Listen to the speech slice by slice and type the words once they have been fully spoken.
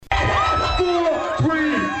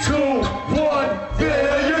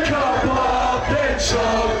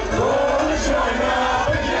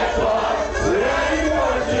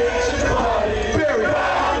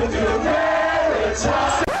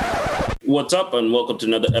what's up? And welcome to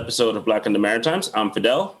another episode of Black in the Maritimes. I'm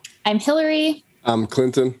Fidel. I'm Hillary. I'm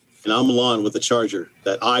Clinton. And I'm Milan with a charger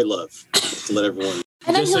that I love, to let everyone know.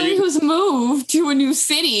 And then Hillary, who's moved to a new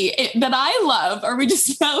city that I love. Are we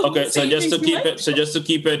just okay? So just to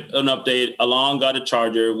keep it an update, Alon got a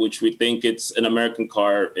Charger, which we think it's an American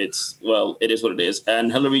car. It is what it is.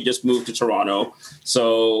 And Hillary just moved to Toronto.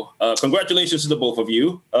 So congratulations to the both of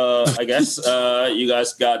you. I guess you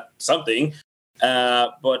guys got something.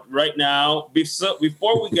 But right now,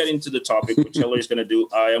 before we get into the topipic, which Hillary's going to do,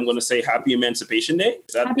 I am going to say Happy Emancipation Day.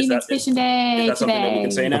 Happy Emancipation Day. Is that something that we can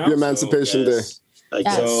say now? Happy Emancipation Day.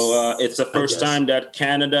 Yes. So it's the first time that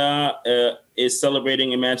Canada is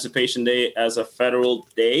celebrating Emancipation Day as a federal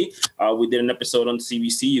day. We did an episode on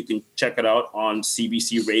CBC. You can check it out on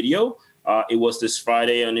CBC Radio. It was this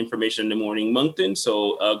Friday on Information in the Morning Moncton.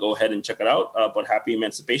 So go ahead and check it out. But happy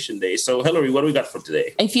Emancipation Day. So Hillary, what do we got for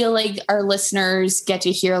today? I feel like our listeners get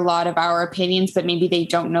to hear a lot of our opinions, but maybe they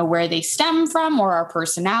don't know where they stem from or our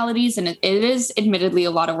personalities. And it is admittedly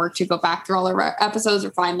a lot of work to go back through all of our episodes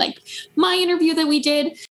or find like my interview that we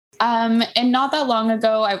did. And not that long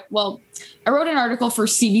ago, I wrote an article for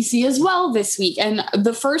CBC as well this week. And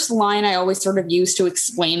the first line I always sort of use to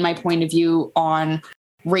explain my point of view on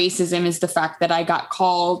racism is the fact that I got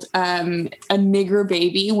called a nigger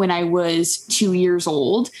baby when I was 2 years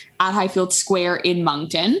old at Highfield Square in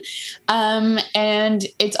Moncton. And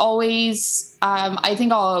it's always, I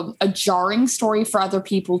think, a jarring story for other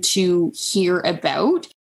people to hear about.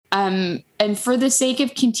 And for the sake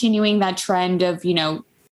of continuing that trend of,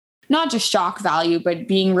 not just shock value, but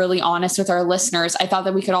being really honest with our listeners, I thought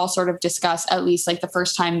that we could all sort of discuss at least like the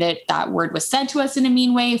first time that word was said to us in a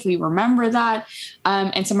mean way, if we remember that,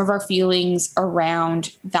 and some of our feelings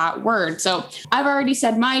around that word. So I've already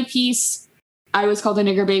said my piece. I was called a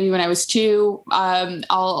nigger baby when I was 2. I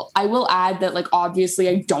will add that, like, obviously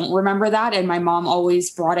I don't remember that. And my mom always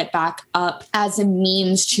brought it back up as a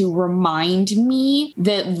means to remind me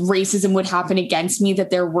that racism would happen against me,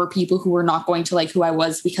 that there were people who were not going to like who I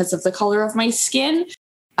was because of the color of my skin.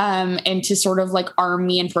 And to sort of like arm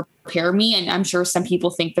me and prepare me. And I'm sure some people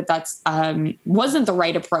think that that's wasn't the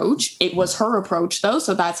right approach. It was her approach, though.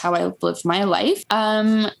 So that's how I lived my life.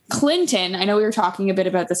 Clinton, I know we were talking a bit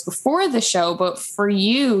about this before the show, but for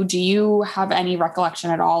you, do you have any recollection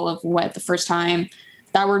at all of what the first time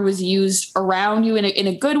that word was used around you in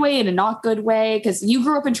a good way, in a not good way? Because you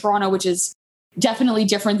grew up in Toronto, which is definitely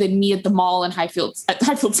different than me at the mall in Highfield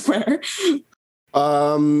Square.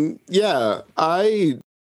 Yeah, I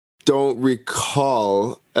don't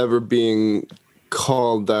recall ever being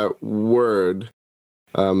called that word,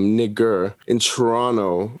 nigger, in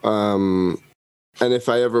Toronto. And if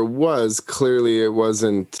I ever was, clearly it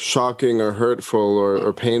wasn't shocking or hurtful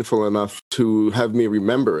or painful enough to have me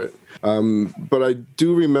remember it. But I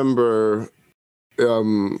do remember,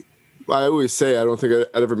 I always say I don't think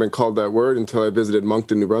I'd ever been called that word until I visited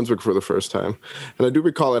Moncton, New Brunswick for the first time. And I do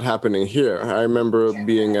recall it happening here. I remember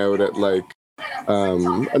being out at like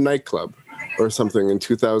a nightclub or something in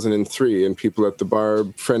 2003 and people at the bar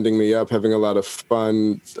friending me up, having a lot of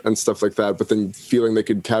fun and stuff like that, but then feeling they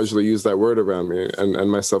could casually use that word around me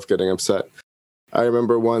and myself getting upset. I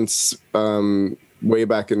remember once, way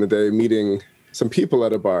back in the day, meeting some people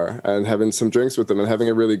at a bar and having some drinks with them and having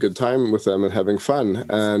a really good time with them and having fun,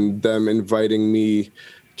 and them inviting me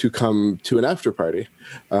to come to an after party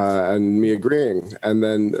and me agreeing. And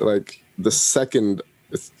then like the second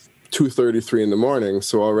 2:33 in the morning,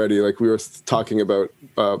 so already like we were talking about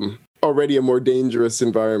already a more dangerous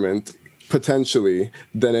environment potentially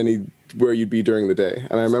than anywhere you'd be during the day.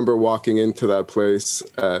 And I remember walking into that place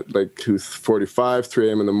at like 2:45, 3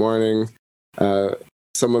 a.m. in the morning,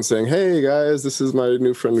 someone saying, "Hey guys, this is my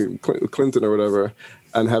new friend Clinton," or whatever,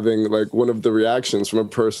 and having like one of the reactions from a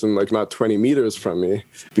person like not 20 meters from me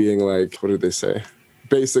being like, what did they say?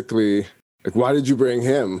 Basically, like, why did you bring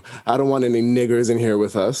him? I don't want any niggers in here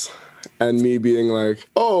with us. And me being like,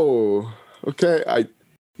 oh, okay,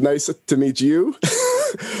 nice to meet you.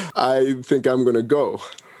 I think I'm going to go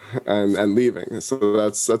and leaving. So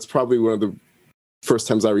that's probably one of the first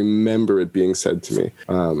times I remember it being said to me.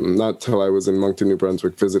 Not till I was in Moncton, New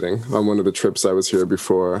Brunswick visiting on one of the trips I was here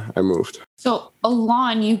before I moved. So,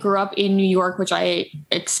 Alon, you grew up in New York, which I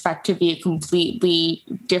expect to be completely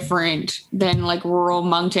different than like rural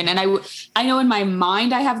Moncton. And I know in my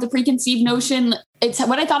mind I have the preconceived notion. It's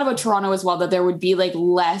what I thought about Toronto as well, that there would be like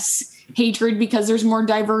less hatred because there's more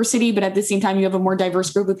diversity, but at the same time you have a more diverse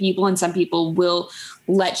group of people, and some people will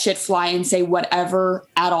let shit fly and say whatever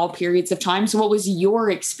at all periods of time. So what was your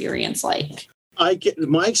experience like?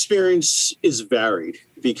 My experience is varied.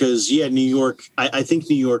 because New York. I think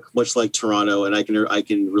New York, much like Toronto, and I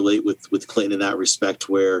can relate with Clinton in that respect,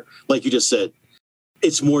 where, like you just said,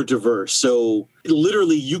 it's more diverse. So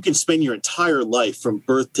literally, you can spend your entire life from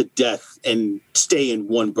birth to death and stay in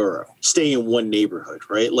one borough, stay in one neighborhood,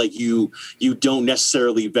 right? Like you don't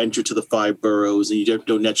necessarily venture to the 5 boroughs, and you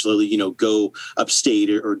don't necessarily go upstate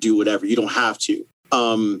or do whatever. You don't have to.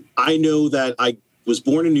 I know that I was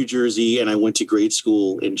born in New Jersey and I went to grade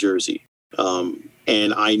school in Jersey.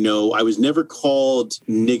 And I know I was never called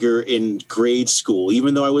nigger in grade school,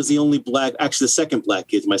 even though I was the only the second black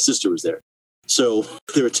kid. My sister was there. So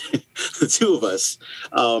there were the two of us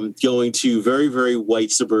going to very, very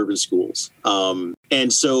white suburban schools.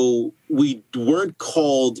 And so we weren't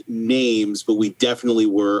called names, but we definitely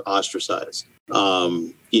were ostracized.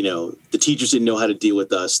 The teachers didn't know how to deal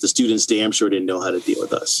with us. The students damn sure didn't know how to deal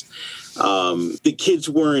with us. The kids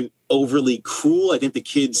weren't overly cruel. I think the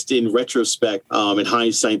kids, in retrospect, in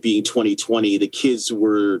hindsight being 2020, the kids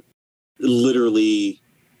were literally,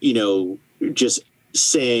 just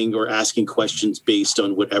saying or asking questions based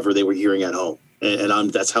on whatever they were hearing at home. And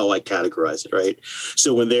that's how I categorize it, right?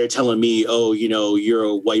 So when they're telling me, oh, you're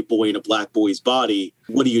a white boy in a black boy's body,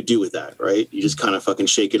 what do you do with that, right? You just kind of fucking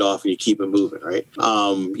shake it off and you keep it moving, right?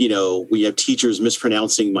 We have teachers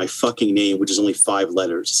mispronouncing my fucking name, which is only 5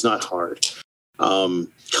 letters. It's not hard.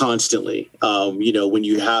 Constantly. When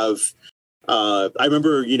you have, I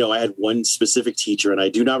remember, I had one specific teacher, and I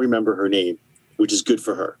do not remember her name, which is good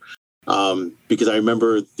for her. Because I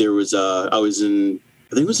remember there was, I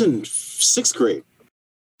think it was in 6th grade,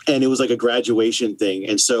 and it was like a graduation thing.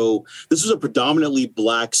 And so this was a predominantly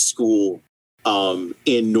black school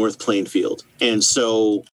in North Plainfield. And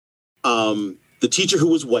so the teacher, who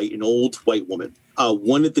was white, an old white woman,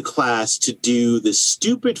 wanted the class to do this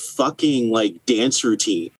stupid fucking dance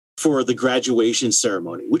routine for the graduation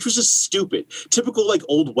ceremony, which was just stupid. Typical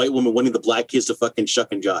old white woman wanting the black kids to fucking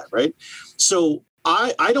shuck and jive, right? So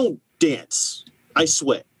I don't dance. I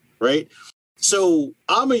sweat, right? So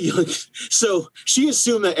so she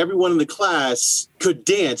assumed that everyone in the class could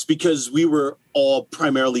dance because we were all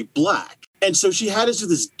primarily black. And so she had us do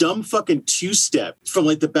this dumb fucking 2-step from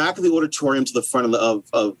the back of the auditorium to the front of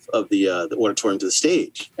the auditorium to the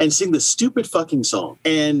stage and sing the stupid fucking song.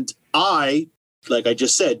 And I, like I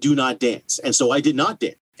just said, do not dance. And so I did not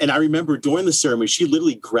dance. And I remember during the ceremony, she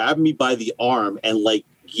literally grabbed me by the arm and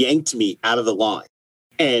yanked me out of the line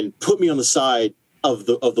and put me on the side of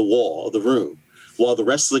the wall of the room while the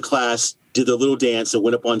rest of the class did their little dance and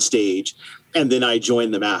went up on stage. And then I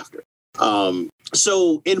joined them after.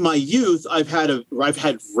 So in my youth, I've had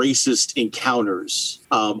racist encounters.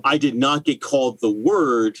 I did not get called the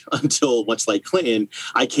word until, much like Clinton,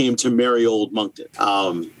 I came to merry old Moncton.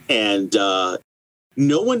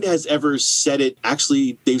 No one has ever said it.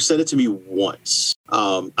 Actually, they've said it to me once.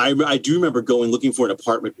 I do remember looking for an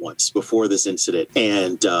apartment once before this incident.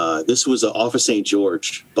 And this was off of St.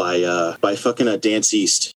 George by fucking Dance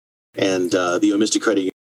East and the Mystic Credit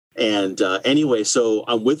Union. And anyway, so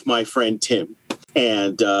I'm with my friend Tim.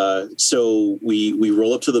 And so we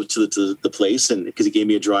roll up to the place, and because he gave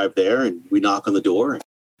me a drive there, and we knock on the door. And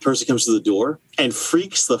the person comes to the door and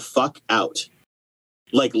freaks the fuck out.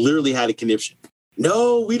 Literally had a conniption.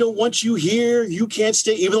 No, we don't want you here. You can't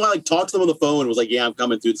stay. Even though I talked to them on the phone and was yeah, I'm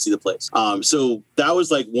coming through to see the place. So that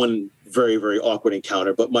was one very, very awkward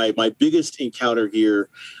encounter. But my biggest encounter here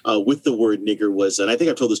with the word nigger was, and I think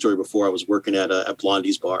I've told the story before, I was working at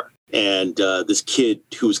Blondie's bar. And this kid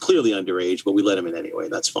who was clearly underage, but we let him in anyway.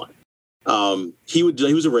 That's fine. He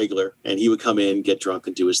was a regular, and he would come in, get drunk,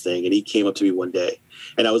 and do his thing. And he came up to me one day,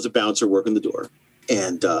 and I was a bouncer working the door.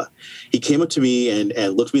 And he came up to me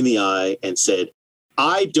and looked me in the eye and said,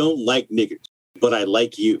 "I don't like niggers, but I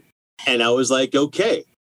like you." And I was like, "Okay,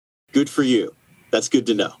 good for you. That's good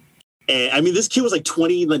to know." And I mean, this kid was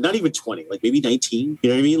 20, not even 20, maybe 19. You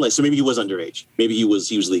know what I mean? So maybe he was underage. Maybe he was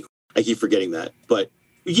legal. I keep forgetting that. But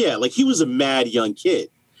yeah, he was a mad young kid.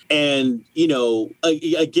 And,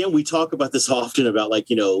 again, we talk about this often about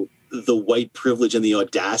the white privilege and the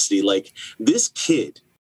audacity. This kid,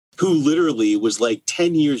 who literally was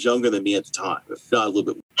 10 years younger than me at the time, if not a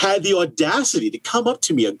little bit, had the audacity to come up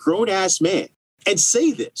to me, a grown-ass man, and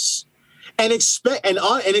say this and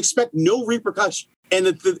expect no repercussion. And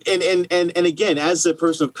again, as a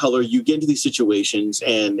person of color, you get into these situations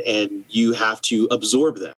and you have to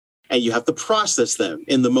absorb them and you have to process them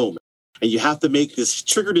in the moment. And you have to make this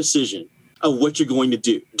trigger decision of what you're going to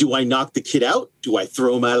do. Do I knock the kid out? Do I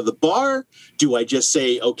throw him out of the bar? Do I just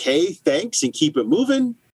say, okay, thanks, and keep it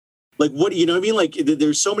moving? What, you know what I mean?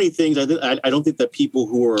 There's so many things. I don't think that people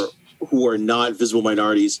who are not visible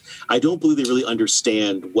minorities, I don't believe they really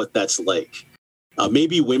understand what that's like.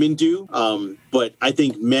 Maybe women do, but I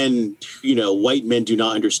think men, white men do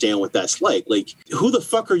not understand what that's like. Like, who the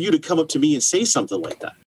fuck are you to come up to me and say something like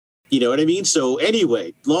that? You know what I mean? So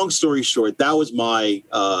anyway, long story short, that was my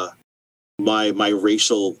my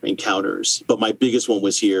racial encounters, but my biggest one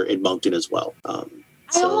was here in Moncton as well. I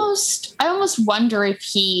almost wonder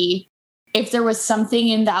if there was something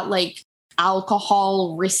in that like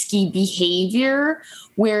alcohol risky behavior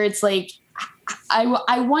where it's like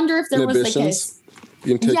I wonder if there was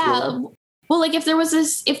well, like if there was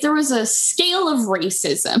a scale of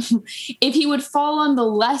racism, if he would fall on the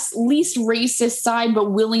least racist side,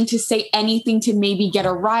 but willing to say anything to maybe get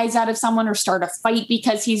a rise out of someone or start a fight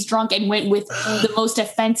because he's drunk and went with the most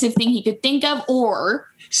offensive thing he could think of, or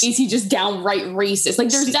is he just downright racist? Like,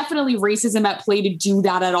 there's definitely racism at play to do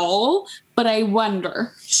that at all, but I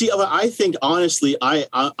wonder. See, I think honestly,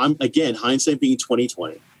 I'm again, hindsight being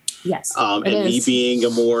 2020. Yes, and me being a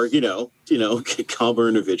more, calmer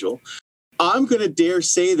individual. I'm going to dare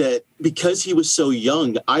say that because he was so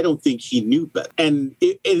young, I don't think he knew better. And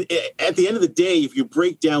at the end of the day, if you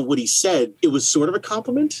break down what he said, it was sort of a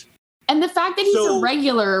compliment. And the fact that he's a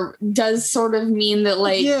regular does sort of mean that,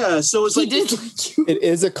 like, so it's like it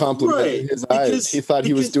is a compliment right, in his eyes. He thought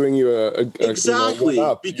he was doing you a exactly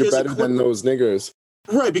up. You're better than those niggers.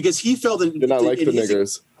 Right, because he felt you're not like the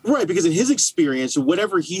niggers. Right, because in his experience,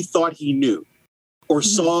 whatever he thought he knew or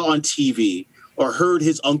saw on TV or heard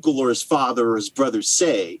his uncle or his father or his brother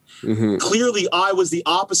say, clearly I was the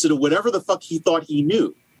opposite of whatever the fuck he thought he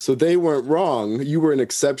knew. So they weren't wrong. You were an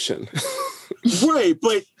exception. Right,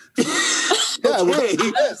 but... yeah, okay,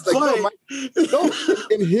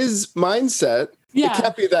 in his mindset, it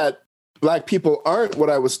can't be that Black people aren't what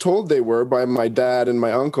I was told they were by my dad and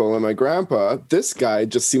my uncle and my grandpa. This guy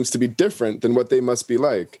just seems to be different than what they must be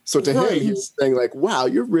like. So to him, he's saying like, wow,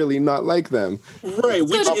 you're really not like them. Right,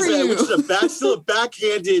 which is still a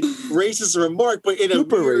backhanded racist remark, but in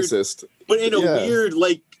super a weird, racist. But in a weird,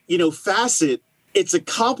 facet, it's a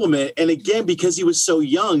compliment. And again, because he was so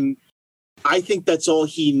young, I think that's all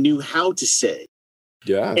he knew how to say.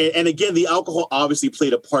 Yeah. And again, the alcohol obviously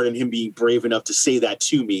played a part in him being brave enough to say that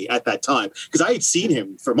to me at that time, because I had seen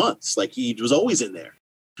him for months. Like, he was always in there.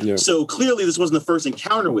 Yeah. So clearly this wasn't the first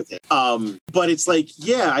encounter with him. But it's like,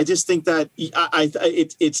 I just think that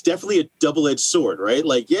it's definitely a double-edged sword, right?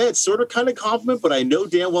 Like, it's sort of kind of compliment, but I know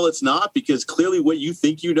damn well it's not, because clearly what you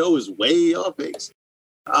think you know is way off base.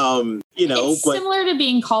 It's similar to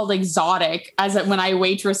being called exotic when I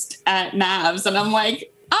waitressed at Nav's, and I'm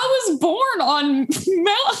like, I was born on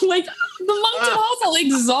like the Moncton Hustle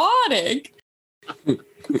exotic.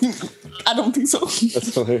 I don't think so.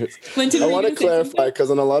 That's hilarious. I want to clarify,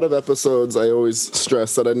 because on a lot of episodes, I always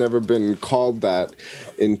stress that I'd never been called that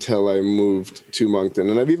until I moved to Moncton.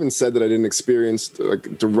 And I've even said that I didn't experience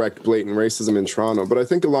like direct, blatant racism in Toronto. But I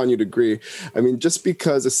think, Alon, you'd agree. I mean, just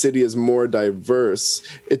because a city is more diverse,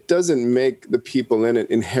 it doesn't make the people in it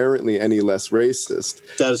inherently any less racist.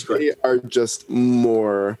 That is correct. They are just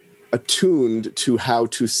more attuned to how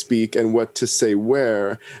to speak and what to say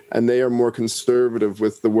where, and they are more conservative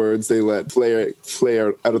with the words they let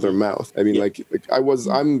flare out of their mouth. I mean,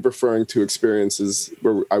 I'm referring to experiences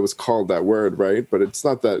where I was called that word, right? But it's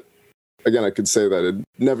not that, again, I could say that it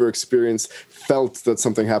never felt that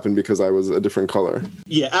something happened because I was a different color.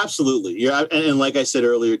 Yeah, absolutely. Yeah, and like I said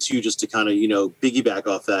earlier too, just to kind of, piggyback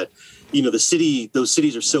off that, those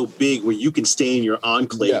cities are so big where you can stay in your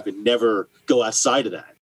enclave and never go outside of that.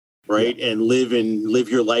 Right. Yeah. And live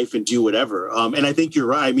your life and do whatever. And I think you're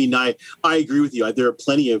right. I mean, I agree with you. There are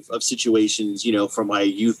plenty of situations, from my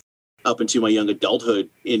youth up into my young adulthood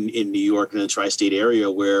in New York and the tri-state area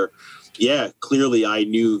where, clearly I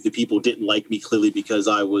knew the people didn't like me clearly because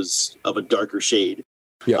I was of a darker shade.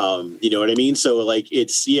 Yeah. You know what I mean? So like,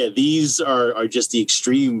 these are just the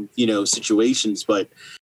extreme, situations, but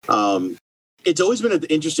it's always been an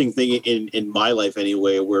interesting thing in my life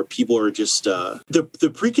anyway, where people are just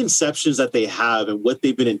the preconceptions that they have and what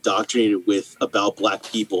they've been indoctrinated with about Black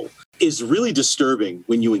people is really disturbing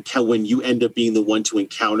when you end up being the one to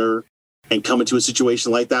encounter and come into a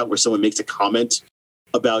situation like that where someone makes a comment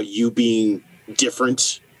about you being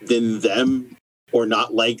different than them or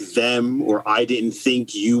not like them, or I didn't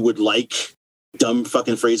think you would like dumb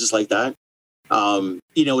fucking phrases like that.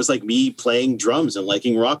 It's like me playing drums and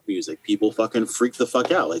liking rock music. People fucking freak the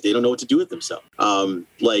fuck out. Like, they don't know what to do with themselves.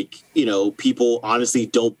 People honestly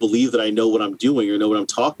don't believe that I know what I'm doing or know what I'm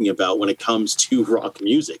talking about when it comes to rock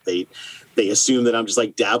music. They assume that I'm just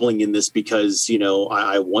like dabbling in this because,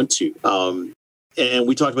 I want to. And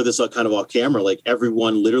we talked about this kind of off camera. Like,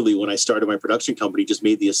 everyone literally, when I started my production company, just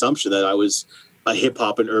made the assumption that I was a hip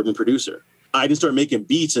hop and urban producer. I didn't start making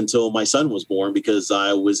beats until my son was born because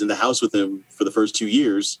I was in the house with him for the first 2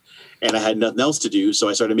 years and I had nothing else to do. So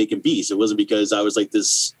I started making beats. It wasn't because I was like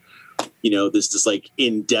this, this like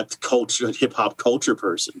in-depth culture, hip hop culture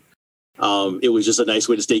person. It was just a nice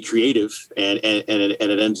way to stay creative and it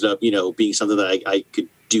ended up, being something that I could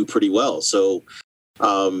do pretty well. So,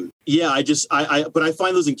 but I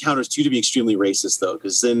find those encounters too to be extremely racist though,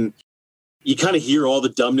 because then you kind of hear all the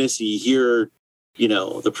dumbness and you hear,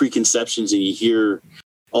 the preconceptions and you hear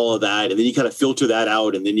all of that. And then you kind of filter that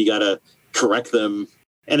out and then you got to correct them.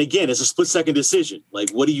 And again, it's a split-second decision.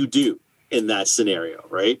 Like, what do you do in that scenario,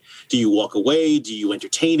 right? Do you walk away? Do you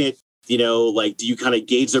entertain it? Do you kind of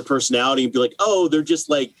gauge their personality and be like, oh, they're just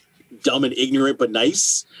like dumb and ignorant, but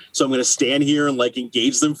nice. So I'm going to stand here and like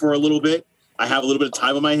engage them for a little bit. I have a little bit of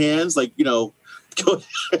time on my hands. Like,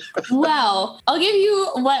 Well, I'll give you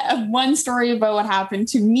one story about what happened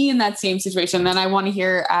to me in that same situation. Then I want to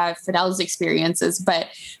hear Fidel's experiences. But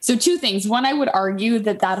so 2 things. One, I would argue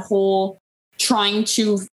that whole trying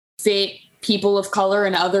to fit people of color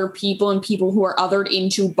and other people and people who are othered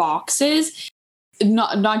into boxes,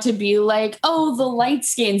 not to be like, oh, the light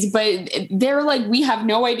skins, but they're like, we have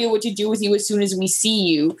no idea what to do with you as soon as we see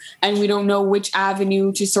you. And we don't know which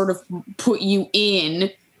avenue to sort of put you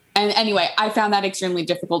in. And anyway, I found that extremely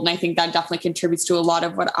difficult. And I think that definitely contributes to a lot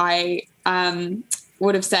of what I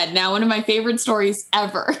would have said. Now, one of my favorite stories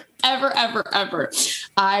ever. I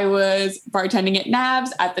was bartending at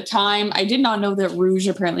Nabs at the time. I did not know that Rouge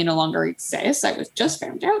apparently no longer exists. I was just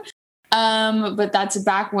found out. But that's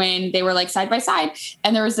back when they were like side by side.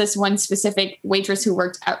 And there was this one specific waitress who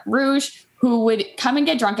worked at Rouge who would come and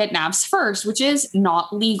get drunk at Nabs first, which is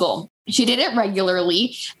not legal. She did it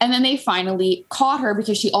regularly. And then they finally caught her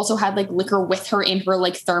because she also had like liquor with her in her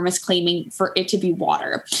like thermos, claiming for it to be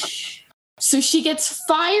water. So she gets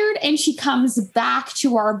fired and she comes back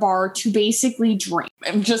to our bar to basically drink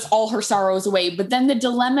just all her sorrows away. But then the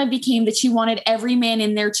dilemma became that she wanted every man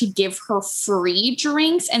in there to give her free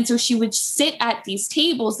drinks. And so she would sit at these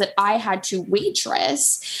tables that I had to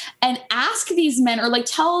waitress and ask these men or like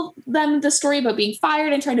tell them the story about being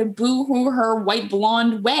fired and try to boo-hoo her white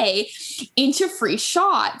blonde way into free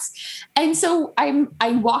shots. And so I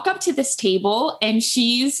walk up to this table and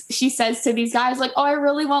she says to these guys like, oh, I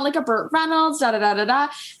really want like a Burt Reynolds, da da da da da.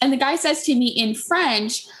 And the guy says to me in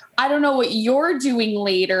French, I don't know what you're doing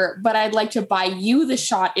later, but I'd like to buy you the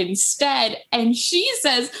shot instead. And she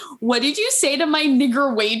says, what did you say to my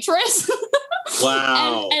nigger waitress?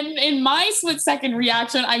 Wow. and in my split-second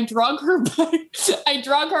reaction, I drug her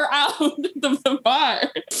out of the bar.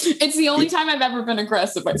 It's the only time I've ever been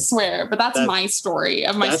aggressive, I swear. But that's my story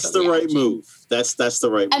of my. That's the right move. That's the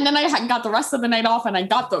right move. And then I got the rest of the night off, and I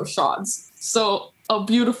got those shots. So a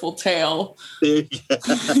beautiful tale. Fidel,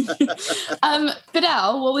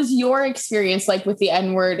 what was your experience like with the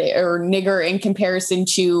N-word or nigger in comparison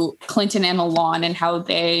to Clinton and Alon and how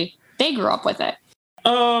they grew up with it?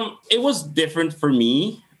 It was different for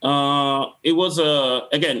me. It was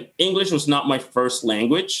again, English was not my first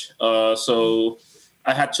language, so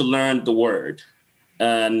I had to learn the word.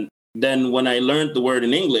 And then when I learned the word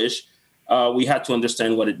in English, we had to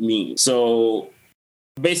understand what it means. So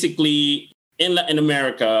basically, in Latin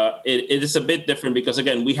America, it is a bit different because,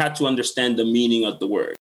 again, we had to understand the meaning of the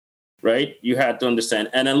word, right? You had to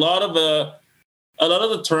understand. And a lot of the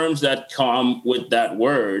terms that come with that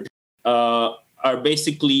word are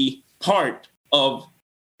basically part of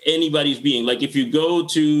anybody's being. Like if you go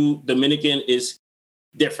to Dominican, it's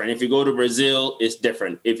different. If you go to Brazil, it's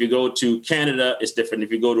different. If you go to Canada, it's different.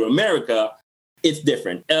 If you go to America, it's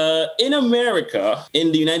different. In America,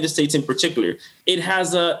 in the United States in particular, it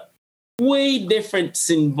has a way different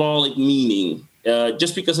symbolic meaning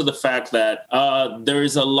just because of the fact that there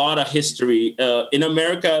is a lot of history. In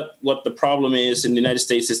America, what the problem is in the United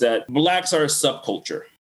States is that Blacks are a subculture.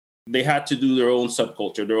 They had to do their own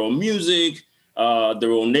subculture, their own music,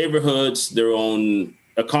 their own neighborhoods, their own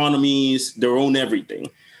economies, their own everything.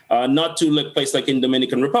 Not to like place like in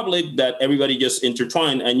Dominican Republic that everybody just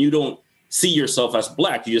intertwined and you don't see yourself as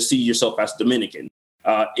Black, you just see yourself as Dominican.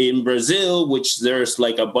 In Brazil, which there's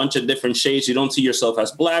like a bunch of different shades, you don't see yourself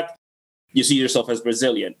as Black, you see yourself as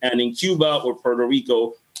Brazilian. And in Cuba or Puerto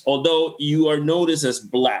Rico, although you are noticed as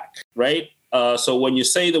Black, right? So when you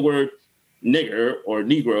say the word nigger or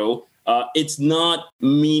Negro, it's not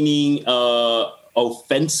meaning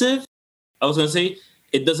offensive. I was going to say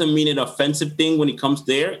it doesn't mean an offensive thing when it comes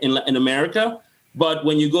there in Latin America. But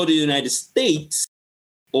when you go to the United States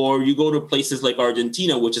or you go to places like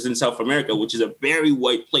Argentina, which is in South America, which is a very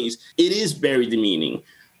white place, it is very demeaning.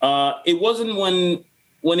 It wasn't when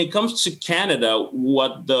when it comes to Canada,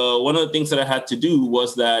 one of the things that I had to do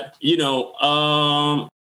was that,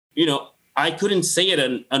 I couldn't say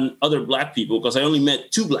it on other Black people because I only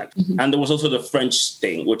met 2 Black people. And there was also the French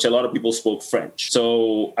thing, which a lot of people spoke French.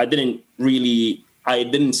 So I didn't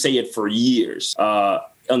say it for years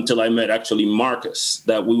until I met actually Marcus,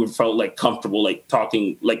 that we felt like comfortable,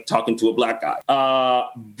 talking to a Black guy.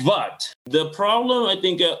 But the problem, I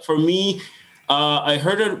think, for me, I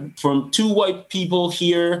heard it from 2 white people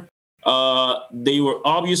here. They were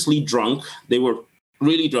obviously drunk. They were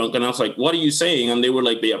really drunk. And I was like, what are you saying? And they were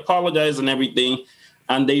like, they apologized and everything.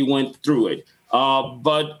 And they went through it.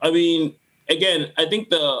 But I mean, again, I think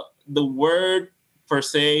the word per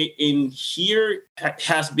se in here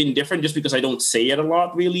has been different just because I don't say it a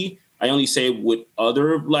lot, really. I only say it with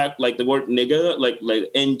other Black, like the word nigga, like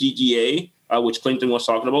NGGA, which Clinton was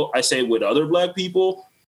talking about. I say it with other Black people.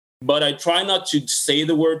 But I try not to say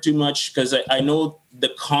the word too much because I know the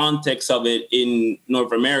context of it in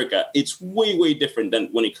North America. It's way, way different than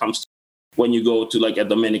when it comes to when you go to like a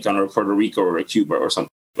Dominican or Puerto Rico or a Cuba or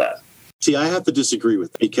something like that. See, I have to disagree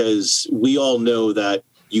with that because we all know that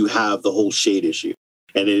you have the whole shade issue.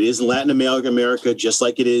 And it is in Latin America, just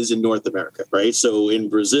like it is in North America, right? So in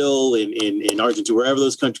Brazil, in Argentina, wherever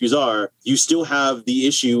those countries are, you still have the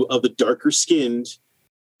issue of the darker skinned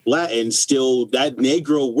Latin. Still, that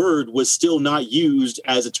Negro word was still not used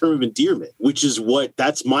as a term of endearment,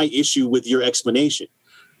 that's my issue with your explanation.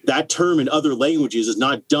 That term in other languages is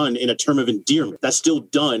not done in a term of endearment. That's still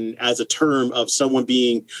done as a term of someone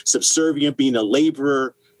being subservient, being a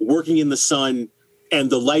laborer, working in the sun, and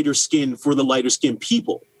the lighter skin for the lighter skin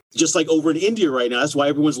people. Just like over in India right now, that's why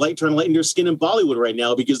everyone's trying to lighten their skin in Bollywood right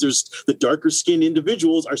now, because there's the darker skinned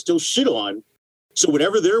individuals are still shit on. So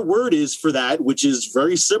whatever their word is for that, which is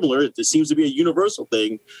very similar, it seems to be a universal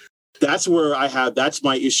thing. That's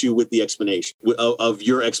my issue with the explanation of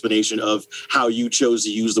your explanation of how you chose to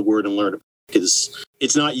use the word and learn it, because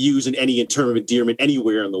it's not used in any term of endearment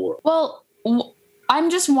anywhere in the world. Well, I'm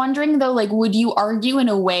just wondering though, like, would you argue in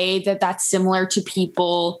a way that that's similar to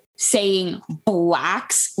people saying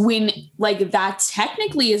blacks when like that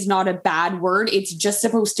technically is not a bad word? It's just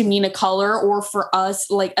supposed to mean a color, or for us,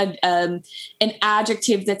 like an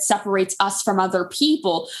adjective that separates us from other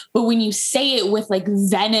people. But when you say it with like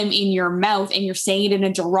venom in your mouth and you're saying it in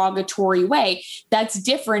a derogatory way, that's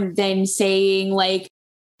different than saying like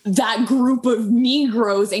that group of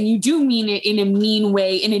Negroes, and you do mean it in a mean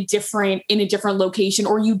way in a different location,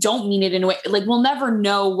 or you don't mean it in a way like we'll never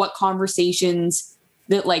know what conversations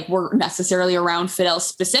that like were necessarily around Fidel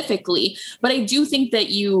specifically. But I do think that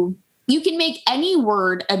you can make any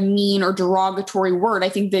word a mean or derogatory word. I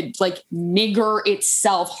think that like nigger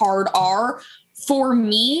itself, hard R, for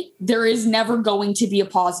me, there is never going to be a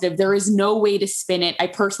positive. There is no way to spin it. I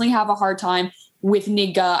personally have a hard time with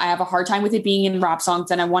nigga. I have a hard time with it being in rap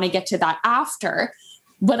songs, and I want to get to that after.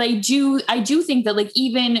 But I do think that like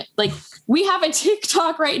even like we have a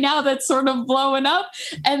TikTok right now that's sort of blowing up,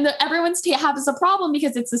 and everyone's has a problem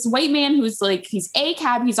because it's this white man who's like, he's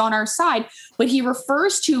ACAB, he's on our side, but he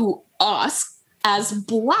refers to us as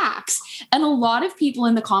blacks. And a lot of people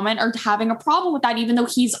in the comment are having a problem with that, even though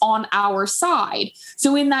he's on our side.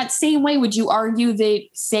 So in that same way, would you argue that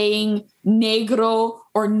saying negro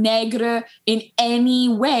or negre in any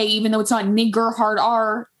way, even though it's not nigger, hard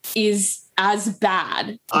R, is as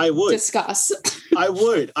bad? I would discuss. I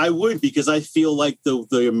would, because I feel like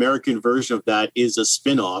the American version of that is a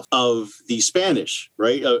spinoff of the Spanish,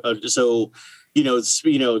 right? So,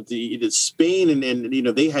 the Spain and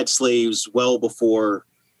they had slaves well before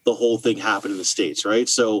the whole thing happened in the States, right?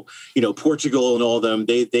 So, Portugal and all of them,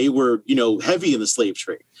 they were, heavy in the slave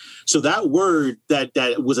trade. So that word that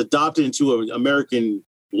was adopted into an American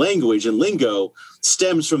language and lingo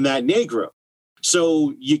stems from that Negro.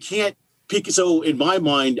 So you can't pick. So in my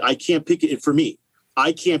mind, I can't pick it for me.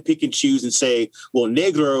 I can't pick and choose and say, well,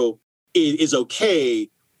 Negro is okay,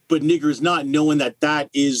 but nigger is not, knowing that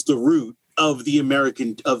is the root of the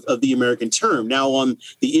American of the American term. Now, on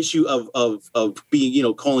the issue of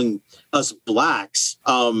being, calling us blacks,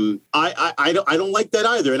 I don't like that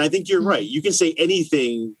either. And I think you're right. You can say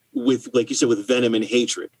anything with, like you said, with venom and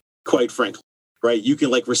hatred, quite frankly, right? You can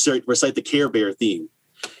like recite the Care Bear theme,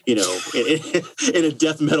 in a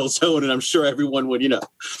death metal tone, and I'm sure everyone would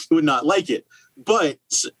not like it. But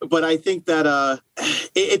I think that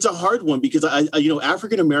it's a hard one, because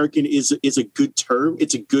African American is a good term.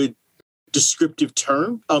 It's a good descriptive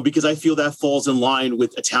term, because I feel that falls in line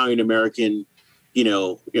with Italian American,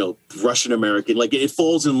 Russian American. Like it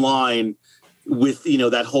falls in line with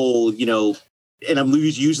that whole and I'm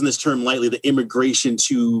using this term lightly, the immigration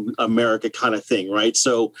to America kind of thing, right?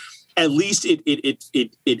 So, at least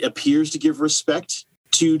it appears to give respect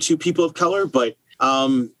to people of color. But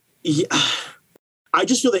yeah, I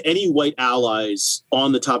just feel that any white allies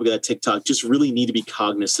on the topic of that TikTok just really need to be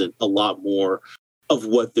cognizant a lot more of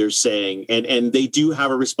what they're saying. And they do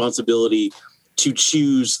have a responsibility to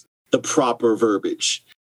choose the proper verbiage.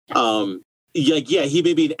 Yeah, he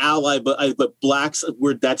may be an ally, but blacks,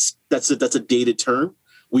 that's a dated term.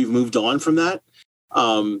 We've moved on from that.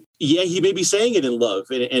 Yeah, he may be saying it in love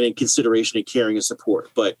and in consideration and caring and support.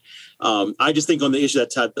 But I just think on the issue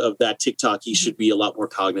of that TikTok, he should be a lot more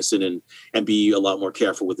cognizant and be a lot more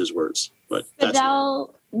careful with his words. But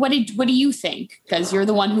Fidel, what do you think? Because you're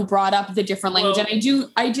the one who brought up the different language, and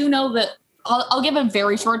I do know that. I'll give a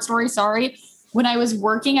very short story. Sorry. When I was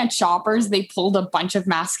working at Shoppers, they pulled a bunch of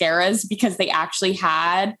mascaras because they actually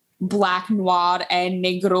had Black, Noir, and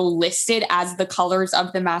Negro listed as the colors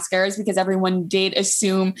of the mascaras, because everyone did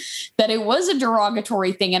assume that it was a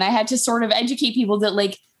derogatory thing. And I had to sort of educate people that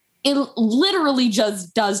like it literally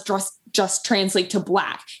just does just translate to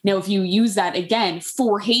black. Now, if you use that again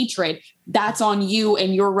for hatred, that's on you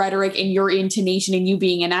and your rhetoric and your intonation and you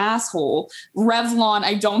being an asshole. Revlon,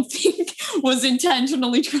 I don't think was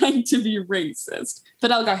intentionally trying to be racist.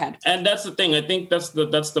 But I'll go ahead. And that's the thing. I think that's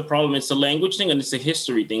the problem. It's a language thing and it's a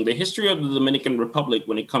history thing. The history of the Dominican Republic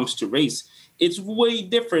when it comes to race, it's way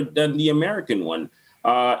different than the American one.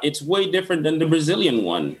 It's way different than the Brazilian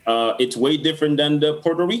one. It's way different than the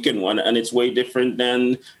Puerto Rican one. And it's way different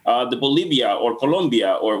than the Bolivia or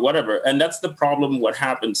Colombia or whatever. And that's the problem, what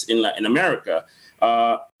happens in Latin America.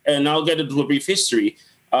 And I'll get into a brief history.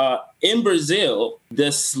 In Brazil,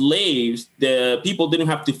 the people didn't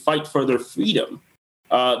have to fight for their freedom.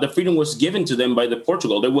 The freedom was given to them by the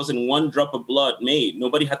Portugal. There wasn't one drop of blood made.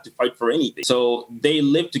 Nobody had to fight for anything. So they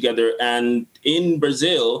lived together. And in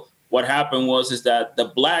Brazil, what happened is that the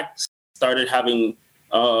blacks started having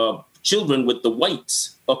children with the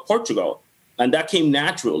whites of Portugal. And that came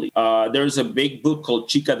naturally. There's a big book called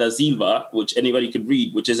Chica da Silva, which anybody could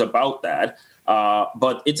read, which is about that.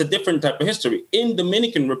 But it's a different type of history. In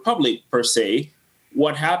Dominican Republic, per se,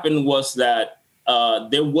 what happened was that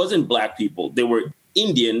there wasn't black people. There were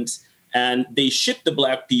Indians, and they shipped the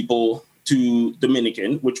black people to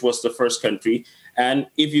Dominican, which was the first country. And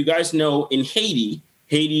if you guys know, in Haiti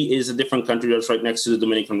is a different country that's right next to the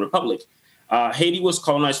Dominican Republic. Haiti was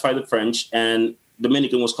colonized by the French, and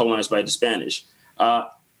Dominican was colonized by the Spanish.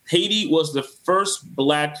 Haiti was the first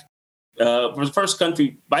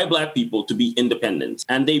country by black people to be independent,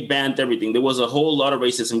 and they banned everything. There was a whole lot of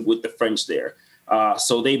racism with the French there.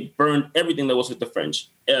 So they burned everything that was with the French.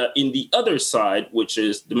 In the other side, which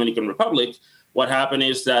is Dominican Republic, what happened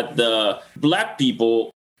is that the black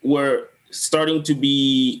people were starting to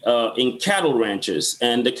be in cattle ranches.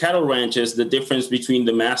 And the cattle ranches, the difference between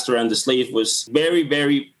the master and the slave was very,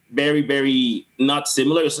 very, very, very not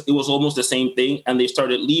similar. It was almost the same thing. And they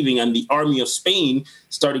started leaving. And the army of Spain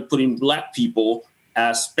started putting black people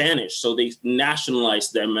as Spanish. So they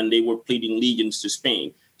nationalized them and they were pleading allegiance to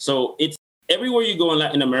Spain. So it's everywhere you go in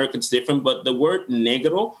Latin America, it's different. But the word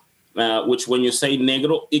negro, which when you say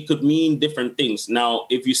negro, it could mean different things. Now,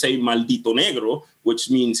 if you say maldito negro, which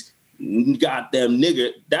means goddamn nigger,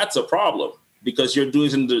 that's a problem because you're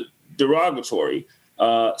doing the derogatory.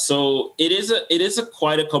 So it is a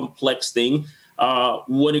quite a complex thing.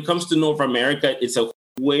 When it comes to North America, it's a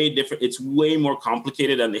way different. It's way more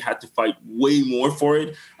complicated, and they had to fight way more for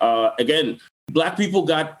it. Again, black people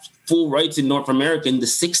got full rights in North America in the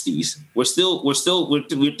 60s. We're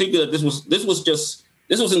thinking that this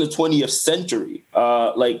was in the 20th century.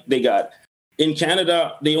 Like they got. In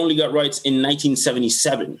Canada, they only got rights in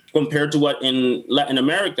 1977, compared to what in Latin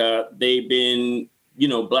America, they've been,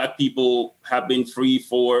 black people have been free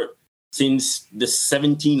since the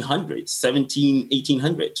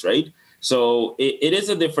 1800s, right? So it is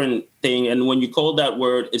a different thing. And when you call that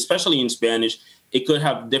word, especially in Spanish, it could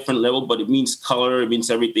have different level, but it means color, it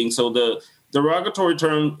means everything. So the derogatory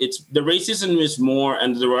term, the racism is more,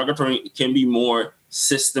 and the derogatory can be more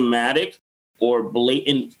systematic or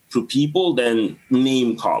blatant to people than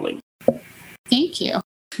name calling. Thank you.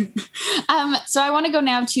 So I want to go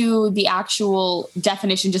now to the actual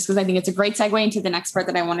definition, just because I think it's a great segue into the next part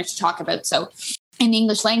that I wanted to talk about. So in the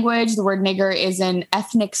English language, the word nigger is an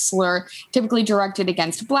ethnic slur typically directed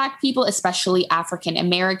against Black people, especially African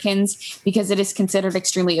Americans, because it is considered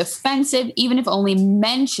extremely offensive. Even if only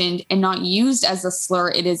mentioned and not used as a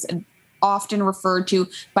slur, it is often referred to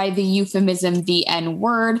by the euphemism the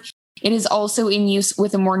N-word. It is also in use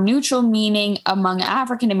with a more neutral meaning among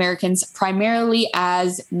African Americans, primarily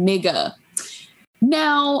as nigga.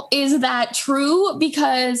 Now, is that true?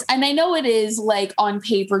 Because, and I know it is like on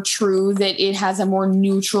paper true that it has a more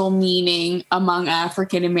neutral meaning among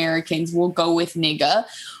African Americans. We'll go with nigga.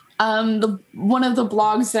 One of the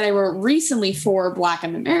blogs that I wrote recently for Black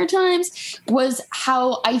in the Maritimes was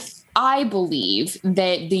how I believe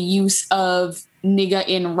that the use of nigga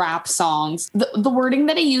in rap songs, the wording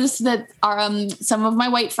that I used that some of my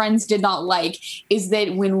white friends did not like is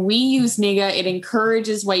that when we use nigga, it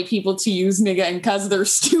encourages white people to use nigga, and because they're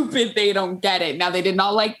stupid, they don't get it. Now, they did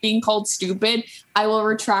not like being called stupid. I will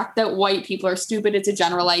retract that white people are stupid. It's a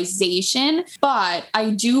generalization, but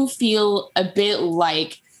I do feel a bit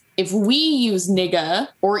like if we use nigga,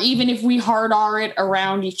 or even if we hard R it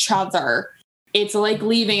around each other, it's like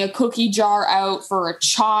leaving a cookie jar out for a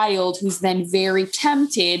child who's then very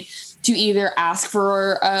tempted to either ask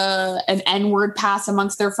for an N-word pass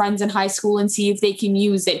amongst their friends in high school and see if they can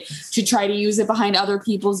use it, to try to use it behind other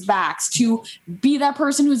people's backs, to be that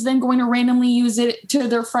person who's then going to randomly use it to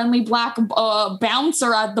their friendly Black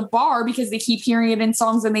bouncer at the bar because they keep hearing it in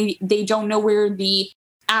songs and they don't know where the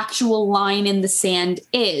actual line in the sand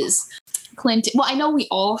is. Clinton, well, I know we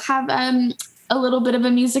all have a little bit of a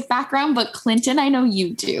music background, but Clinton, I know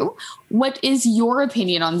you do. What is your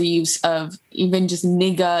opinion on the use of even just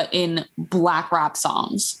nigga in Black rap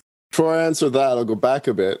songs? Before I answer that, I'll go back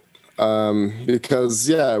a bit because,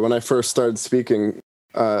 when I first started speaking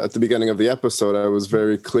at the beginning of the episode, I was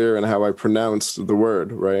very clear in how I pronounced the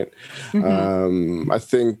word, right? Mm-hmm. I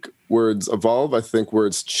think words evolve. I think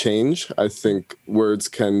words change. I think words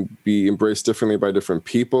can be embraced differently by different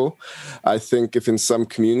people. I think if in some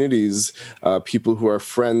communities, people who are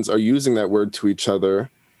friends are using that word to each other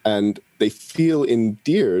and they feel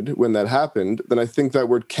endeared when that happened, then I think that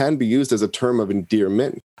word can be used as a term of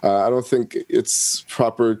endearment. I don't think it's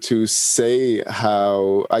proper to say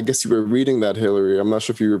how, I guess you were reading that, Hillary. I'm not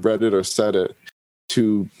sure if you read it or said it,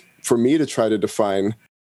 for me to try to define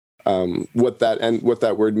what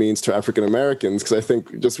that word means to African Americans, because I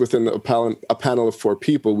think just within a panel of 4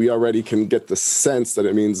 people, we already can get the sense that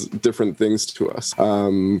it means different things to us.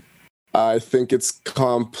 I think it's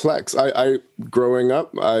complex. I growing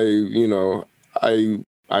up, I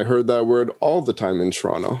heard that word all the time in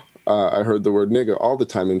Toronto. I heard the word nigga all the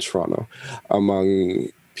time in Toronto among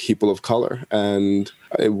people of color, and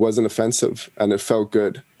it wasn't offensive, and it felt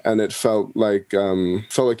good. And it felt like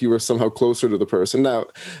you were somehow closer to the person. Now,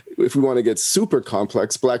 if we want to get super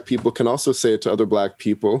complex, Black people can also say it to other Black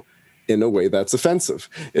people in a way that's offensive.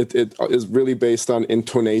 It is really based on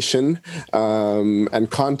intonation and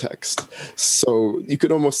context. So you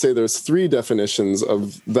could almost say there's 3 definitions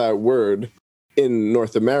of that word in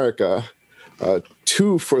North America.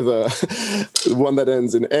 2 for the one that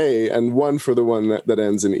ends in A and 1 for the one that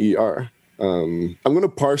ends in ER. I'm going to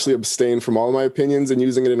partially abstain from all my opinions and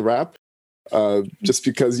using it in rap, just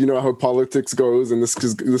because you know how politics goes, and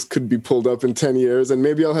this could be pulled up in 10 years, and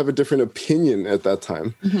maybe I'll have a different opinion at that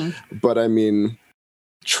time. Mm-hmm. But I mean,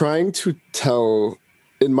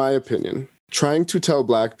 in my opinion, trying to tell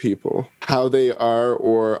Black people how they are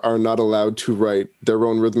or are not allowed to write their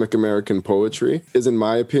own rhythmic American poetry is, in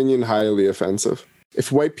my opinion, highly offensive. If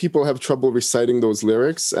white people have trouble reciting those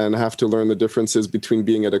lyrics and have to learn the differences between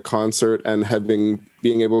being at a concert and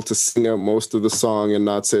being able to sing out most of the song and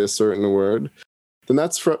not say a certain word, then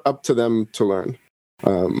that's up to them to learn.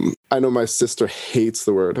 I know my sister hates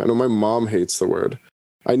the word. I know my mom hates the word.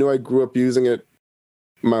 I know I grew up using it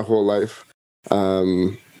my whole life.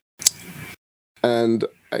 And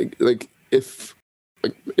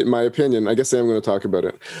in my opinion, I guess I am going to talk about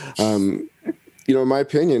it. In my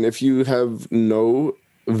opinion, if you have no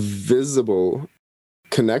visible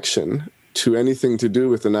connection to anything to do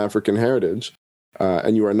with an African heritage,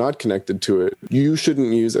 and you are not connected to it, you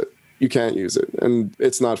shouldn't use it. You can't use it. And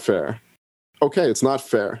it's not fair. Okay, it's not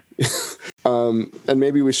fair. And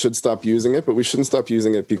maybe we should stop using it, but we shouldn't stop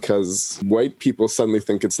using it because white people suddenly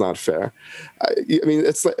think it's not fair. I mean,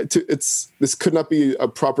 this could not be a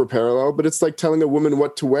proper parallel, but it's like telling a woman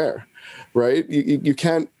what to wear, right? You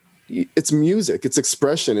can't. It's music, it's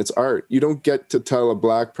expression, it's art. You don't get to tell a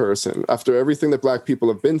Black person, after everything that Black people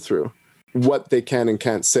have been through, what they can and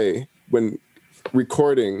can't say when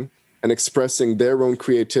recording and expressing their own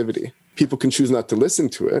creativity. People can choose not to listen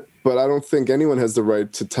to it, but I don't think anyone has the right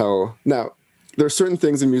to tell. Now, there are certain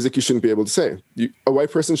things in music you shouldn't be able to say. A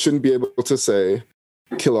white person shouldn't be able to say,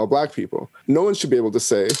 kill all Black people. No one should be able to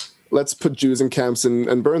say, let's put Jews in camps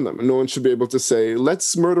and burn them. No one should be able to say,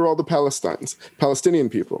 let's murder all the Palestinian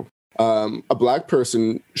people. A Black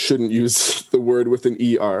person shouldn't use the word with an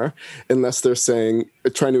ER unless they're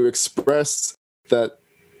trying to express that,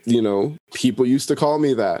 people used to call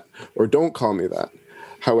me that or don't call me that.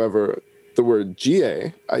 However, the word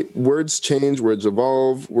GA. Words change, words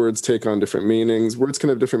evolve, words take on different meanings. Words can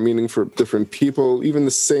have different meaning for different people. Even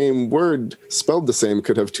the same word spelled the same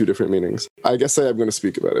could have two different meanings. I guess I am going to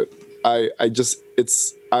speak about it. I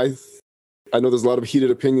know there's a lot of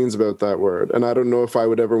heated opinions about that word, and I don't know if I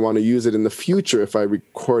would ever want to use it in the future if I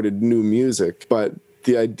recorded new music, but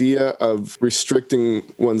the idea of restricting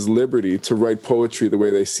one's liberty to write poetry the way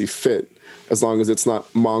they see fit, as long as it's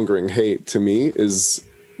not mongering hate, to me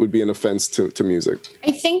would be an offense to music.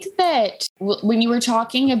 I think that when you were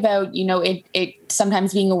talking about, it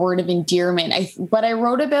sometimes being a word of endearment, what I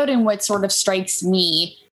wrote about and what sort of strikes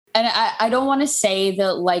me, and I don't want to say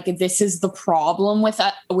that like this is the problem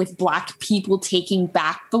with Black people taking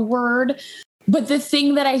back the word, but the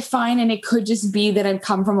thing that I find, and it could just be that I've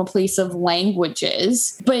come from a place of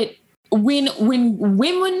languages, but when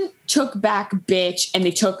women took back bitch and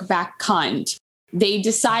they took back cunt, they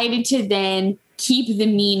decided to then keep the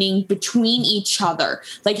meaning between each other.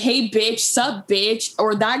 Like, hey, bitch, sup, bitch,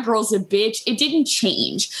 or that girl's a bitch. It didn't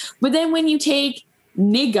change. But then when you take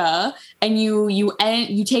nigga and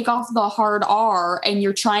you take off the hard R and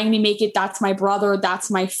you're trying to make it, that's my brother, that's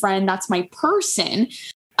my friend, that's my person,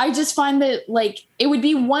 I just find that like it would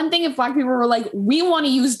be one thing if Black people were like, we want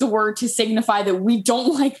to use the word to signify that we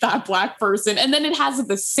don't like that Black person, and then it has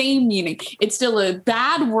the same meaning. It's still a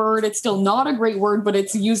bad word, it's still not a great word, but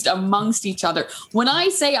it's used amongst each other. When I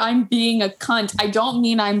say I'm being a cunt, I don't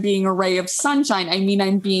mean I'm being a ray of sunshine. I mean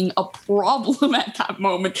I'm being a problem at that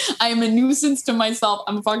moment. I am a nuisance to myself.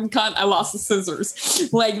 I'm a fucking cunt. I lost the scissors.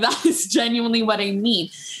 Like, that is genuinely what I mean.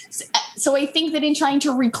 So I think that in trying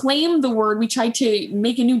to reclaim the word, we tried to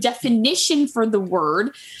make a new definition for the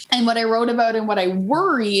word. And what I wrote about and what I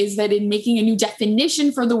worry is that in making a new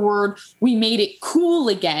definition for the word, we made it cool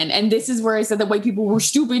again. And this is where I said that white people were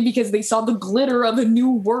stupid because they saw the glitter of a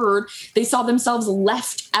new word. They saw themselves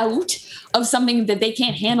left out of something that they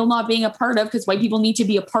can't handle not being a part of, because white people need to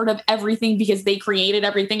be a part of everything because they created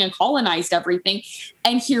everything and colonized everything.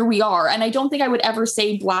 And here we are. And I don't think I would ever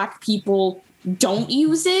say Black people don't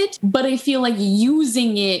use it, but I feel like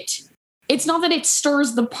using it, it's not that it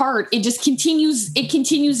stirs the pot, it just continues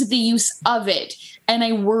the use of it. And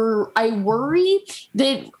I worry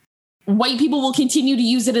that white people will continue to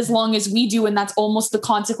use it as long as we do, and that's almost the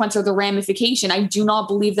consequence or the ramification. I do not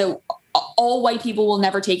believe that all white people will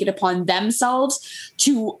never take it upon themselves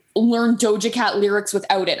to learn Doja Cat lyrics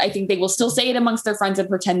without it. I think they will still say it amongst their friends and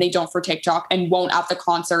pretend they don't for TikTok and won't at the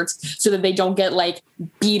concerts so that they don't get like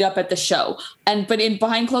beat up at the show. But in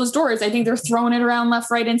behind closed doors, I think they're throwing it around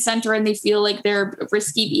left, right, and center, and they feel like they're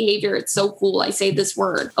risky behavior. It's so cool. I say this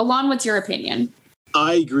word. Alon, what's your opinion?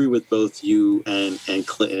 I agree with both you and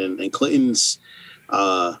Clinton. And Clinton's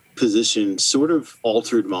position sort of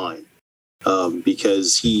altered mine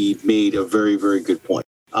because he made a very, very good point.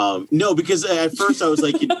 No, because at first I was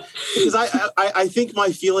like, because I think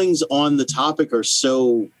my feelings on the topic are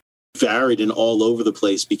so varied and all over the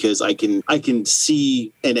place, because I can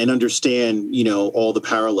see and understand, all the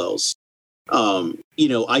parallels.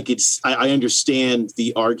 I understand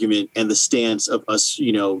the argument and the stance of us,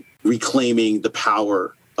 reclaiming the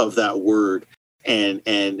power of that word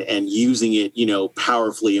and using it,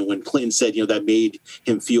 powerfully. And when Clinton said, that made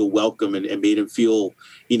him feel welcome and made him feel,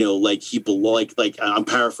 like he belonged, like I'm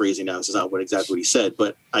paraphrasing now. This is not exactly what he said,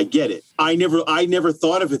 but I get it. I never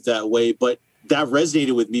thought of it that way, but that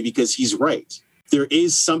resonated with me because he's right. There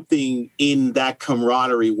is something in that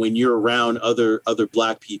camaraderie when you're around other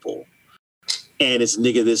Black people. And it's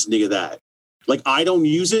nigga this, nigga that. Like, I don't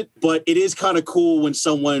use it, but it is kind of cool when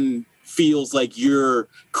someone feels like you're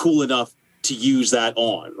cool enough to use that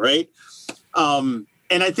on, right? And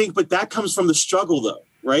I think, but that comes from the struggle, though,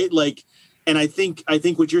 right? Like, and I think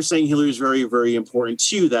what you're saying, Hillary, is very, very important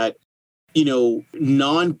too. That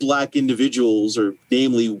non-Black individuals, or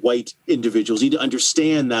namely white individuals, need to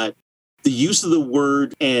understand that the use of the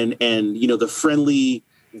word and the friendly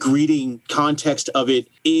greeting context of it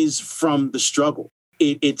is from the struggle.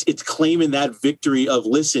 It's claiming that victory of,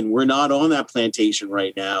 listen, we're not on that plantation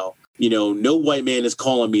right now. No white man is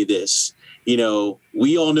calling me this.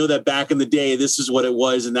 We all know that back in the day, this is what it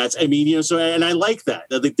was. And that's, so, and I like that.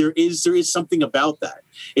 Like there is something about that.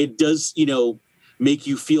 It does, make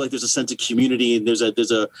you feel like there's a sense of community, and there's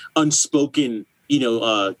a unspoken,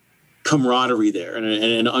 camaraderie there and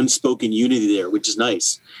an unspoken unity there, which is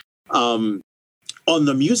nice. On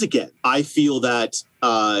the music end, I feel that,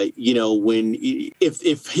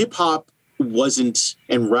 if hip hop wasn't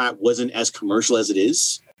and rap wasn't as commercial as it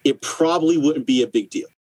is, it probably wouldn't be a big deal.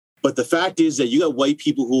 But the fact is that you got white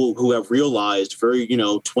people who have realized very,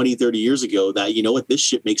 20, 30 years ago that, you know what, this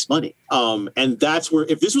shit makes money. And that's where,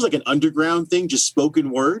 if this was like an underground thing, just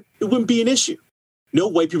spoken word, it wouldn't be an issue. No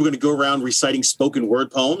white people are going to go around reciting spoken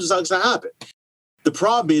word poems. It's not going to happen. The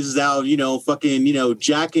problem is now,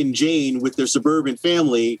 Jack and Jane with their suburban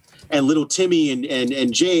family and little Timmy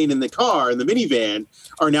and Jane in the car, in the minivan,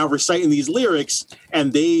 are now reciting these lyrics.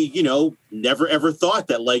 And they, never ever thought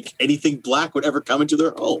that like anything black would ever come into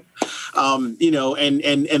their home. So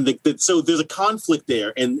there's a conflict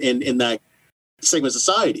there in that segment of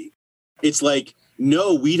society. It's like,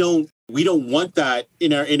 no, we don't want that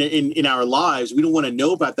in our lives. We don't want to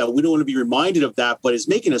know about that. We don't want to be reminded of that, but it's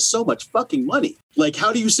making us so much fucking money. Like,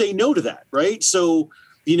 how do you say no to that? Right. So,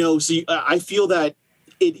 I feel that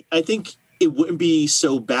I think it wouldn't be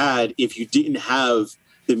so bad if you didn't have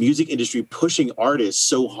the music industry pushing artists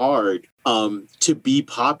so hard to be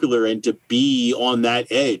popular and to be on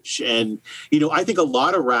that edge. And, I think a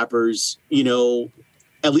lot of rappers,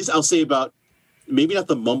 at least I'll say about maybe not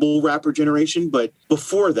the mumble rapper generation, but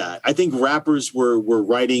before that, I think rappers were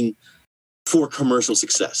writing for commercial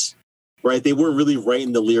success, right? They weren't really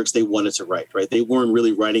writing the lyrics they wanted to write, right? They weren't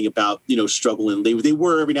really writing about, struggle. And they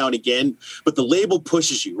were every now and again, but the label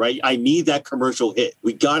pushes you, right? I need that commercial hit.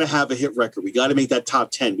 We got to have a hit record. We got to make that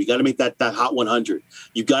top 10. We got to make that Hot 100.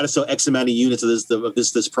 You got to sell X amount of units of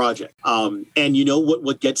this project. And you know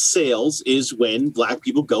what gets sales is when black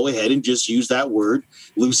people go ahead and just use that word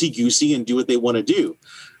loosey-goosey and do what they want to do.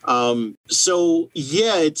 So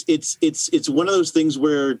yeah, it's one of those things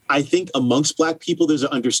where I think amongst black people, there's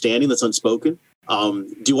an understanding that's unspoken.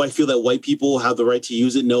 Do I feel that white people have the right to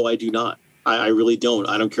use it? No, I do not. I really don't.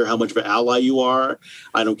 I don't care how much of an ally you are.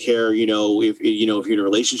 I don't care, if you're in a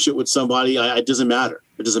relationship with somebody, it doesn't matter.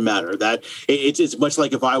 It doesn't matter. That it's much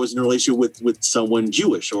like if I was in a relationship with someone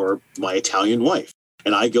Jewish or my Italian wife,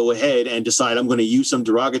 and I go ahead and decide I'm going to use some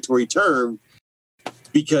derogatory term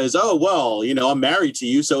because, I'm married to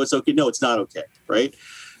you, so it's okay. No, it's not okay, right?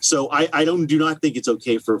 So I do not think it's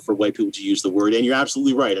okay for white people to use the word. And you're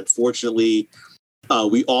absolutely right. Unfortunately,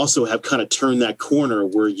 we also have kind of turned that corner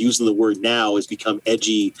where using the word now has become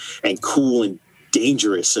edgy and cool and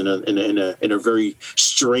dangerous in a very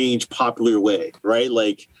strange, popular way, right?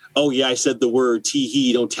 Like, oh yeah, I said the word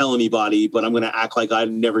tee-hee, don't tell anybody, but I'm going to act like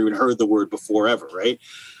I've never even heard the word before ever, right?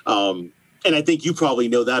 And I think you probably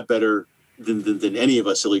know that better than any of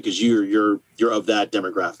us, Silly, because you're of that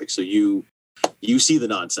demographic. So you see the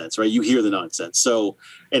nonsense, right? You hear the nonsense. So,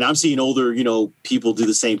 and I'm seeing older, people do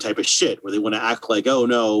the same type of shit where they want to act like, oh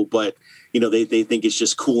no, but they think it's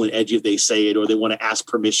just cool and edgy if they say it, or they want to ask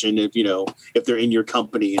permission if they're in your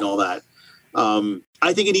company and all that.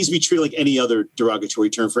 I think it needs to be treated like any other derogatory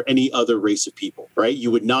term for any other race of people, right? You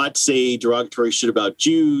would not say derogatory shit about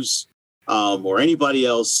Jews, or anybody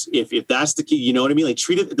else, if that's the key, you know what I mean? Like,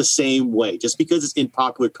 treat it the same way. Just because it's in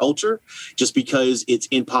popular culture, just because it's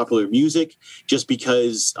in popular music, just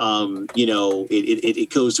because it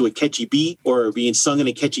goes to a catchy beat or being sung in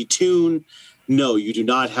a catchy tune. No, you do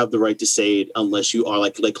not have the right to say it unless you are,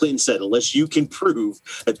 like Clinton said, unless you can prove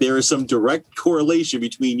that there is some direct correlation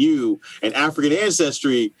between you and African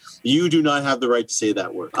ancestry. You do not have the right to say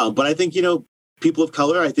that word. But I think people of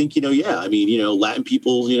color, I think, Latin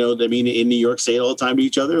people, in New York say it all the time to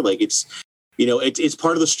each other. Like it's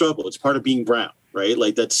part of the struggle. It's part of being brown, right?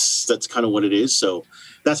 Like that's kind of what it is. So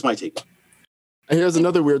that's my take. And here's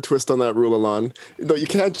another weird twist on that rule, Alon. You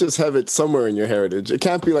can't just have it somewhere in your heritage. It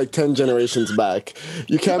can't be like 10 generations back.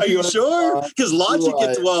 You can't. Are you sure? Because Logic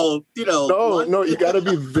gets No, you got to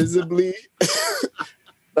be visibly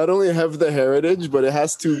not only have the heritage, but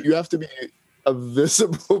you have to be a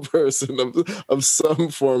visible person of some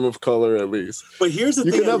form of color at least. But here's the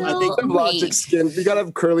thing: I think Logic's skin. You gotta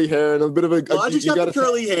have curly hair and a bit of a. Logic's got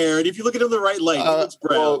curly hair, and if you look at him the right light, it's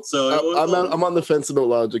brown. I'm on the fence about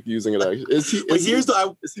Logic using it. Actually, is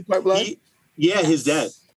he part black? His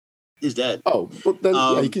dad. His dad. Oh, well,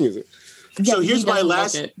 then he can use it. So here's my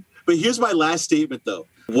last. But here's my last statement, though.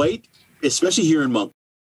 White, especially here in Monk,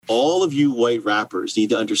 all of you white rappers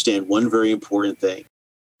need to understand one very important thing.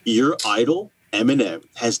 Your idol, Eminem,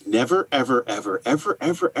 has never, ever, ever, ever,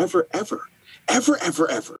 ever, ever, ever, ever, ever,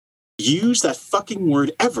 ever used that fucking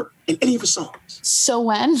word ever in any of his songs. So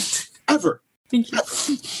when? Ever.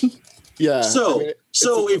 Yeah. So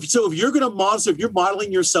if you're gonna model, if you're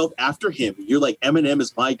modeling yourself after him, you're like, Eminem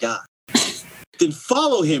is my guy. then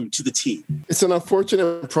follow him to the T. It's an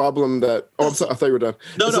unfortunate problem that. Oh, I'm sorry, I thought you were done.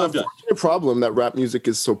 No, it's no, an I'm done. unfortunate problem that rap music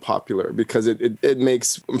is so popular because it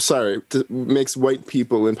makes. I'm sorry, makes white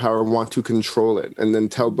people in power want to control it and then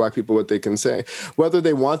tell black people what they can say, whether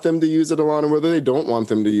they want them to use it, Alana, or whether they don't want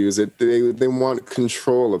them to use it. They want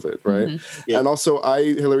control of it, right? Mm-hmm. Yeah. And also,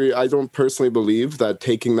 Hillary, I don't personally believe that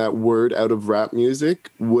taking that word out of rap music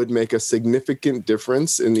would make a significant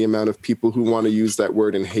difference in the amount of people who want to use that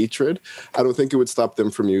word in hatred. I don't think it would stop them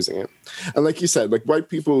from using it. And like you said, like white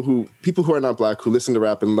people who are not black who listen to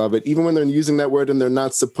rap and love it, even when they're using that word and they're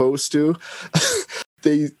not supposed to,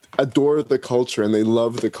 they adore the culture and they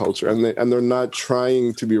love the culture and they're not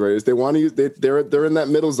trying to be racist. They want to use, they're in that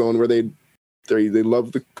middle zone where they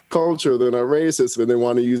love the culture, they're not racist, but they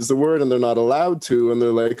want to use the word and they're not allowed to, and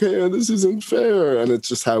they're like, hey, this isn't fair, and it's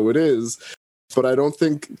just how it is. But I don't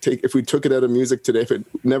think if we took it out of music today, if it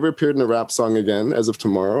never appeared in a rap song again as of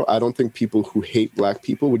tomorrow, I don't think people who hate black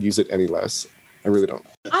people would use it any less. I really don't.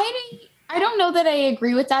 I don't know that I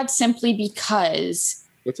agree with that simply because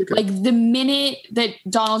That's okay. like the minute that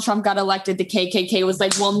Donald Trump got elected, the KKK was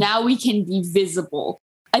like, well, now we can be visible.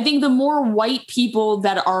 I think the more white people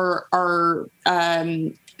that are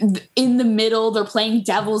in the middle, they're playing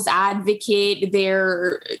devil's advocate.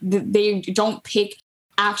 They don't pick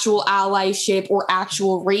actual allyship or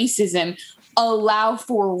actual racism, allow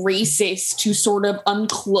for racists to sort of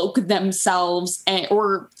uncloak themselves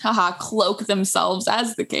cloak themselves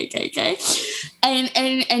as the KKK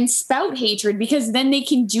and spout hatred, because then they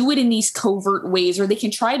can do it in these covert ways, or they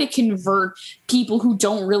can try to convert people who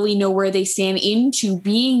don't really know where they stand into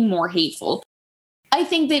being more hateful. I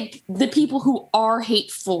think that the people who are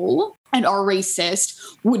hateful and are racist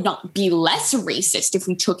would not be less racist if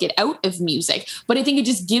we took it out of music. But I think it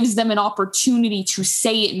just gives them an opportunity to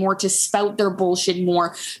say it more, to spout their bullshit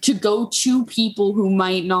more, to go to people who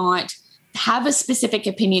might not have a specific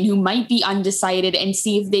opinion, who might be undecided, and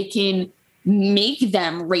see if they can make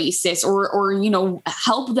them racist or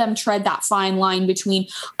help them tread that fine line between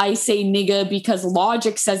I say nigga because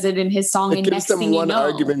Logic says it in his song, it and gives next them thing one you know,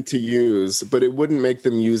 argument to use, but it wouldn't make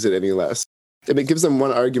them use it any less. If it gives them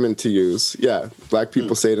one argument to use, yeah, black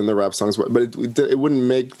people say it in their rap songs, but it wouldn't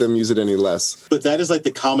make them use it any less. But that is like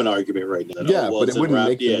the common argument right now. Yeah, but it wouldn't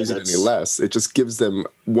make them use it any less. It just gives them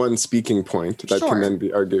one speaking point that can then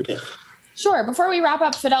be argued. Yeah. Sure. Before we wrap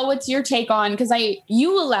up, Fidel, what's your take on, because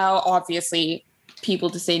you allow, obviously, people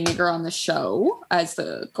to say nigger on the show as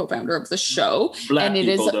the co-founder of the show. Black and it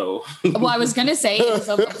people, is, though. Well, I was going to say it's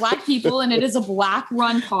a black people and it is a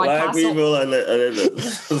black-run podcast. Black people,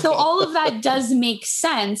 So all of that does make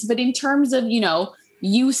sense. But in terms of,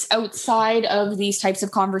 use outside of these types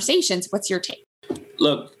of conversations, what's your take?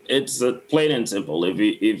 Look, it's plain and simple.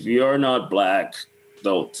 If you're not black,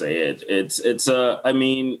 don't say it. It's I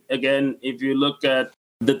mean, again, if you look at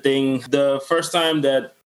the first time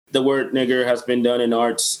that the word nigger has been done in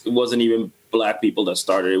arts, it wasn't even black people that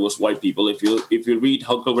started. It was white people. If you read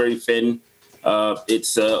Huckleberry Finn,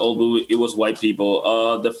 it's old movie. It was white people.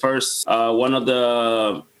 The first one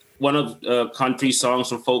of country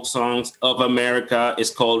songs or folk songs of America is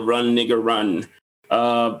called "Run Nigger Run."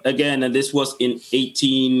 Again, and this was in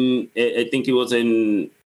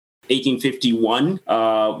 1851,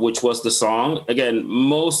 which was the song. Again,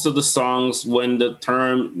 most of the songs, when the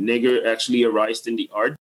term nigger actually arose in the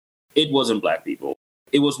art, it wasn't black people.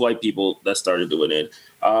 It was white people that started doing it.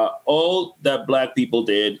 All that black people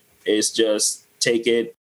did is just take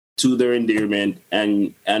it to their endearment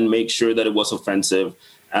and make sure that it was offensive,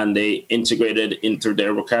 and they integrated into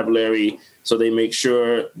their vocabulary. So they make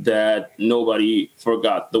sure that nobody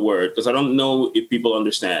forgot the word. Because I don't know if people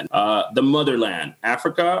understand. The motherland,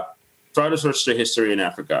 Africa, try to search the history in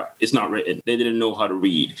Africa. It's not written. They didn't know how to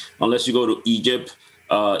read. Unless you go to Egypt,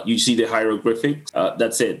 you see the hieroglyphics.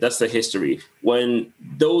 That's it. That's the history. When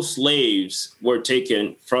those slaves were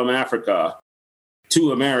taken from Africa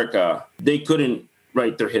to America, they couldn't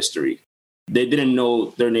write their history. They didn't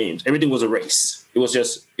know their names. Everything was erased. It was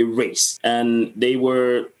just erased. And they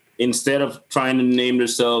were, instead of trying to name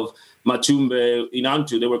themselves Matumbe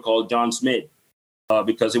Inantu, they were called John Smith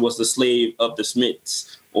because it was the slave of the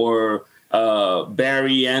Smiths, or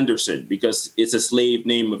Barry Anderson, because it's a slave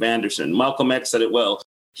name of Anderson. Malcolm X said it well.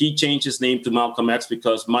 He changed his name to Malcolm X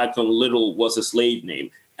because Malcolm Little was a slave name.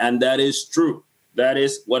 And that is true. That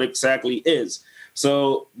is what exactly is.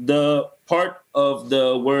 So the part of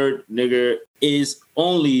the word nigger is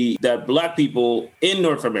only that black people in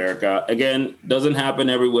North America, again, doesn't happen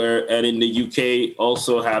everywhere, and in the UK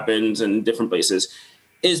also happens in different places,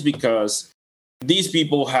 is because these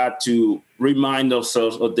people had to remind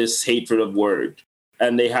themselves of this hatred of word.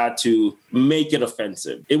 and they had to make it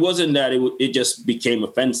offensive. It wasn't that it just became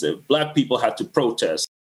offensive. Black people had to protest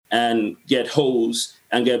and get hosed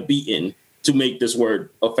and get beaten to make this word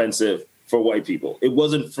offensive for white people. It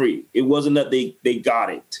wasn't free. It wasn't that they got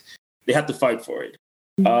it. They had to fight for it.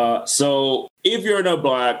 So if you're not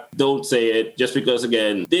Black, don't say it, just because,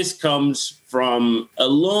 again, this comes from a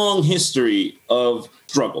long history of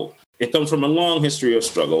struggle. It comes from a long history of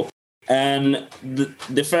struggle. And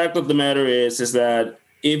the fact of the matter is that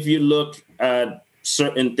if you look at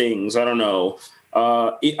certain things, I don't know,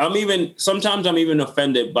 sometimes I'm even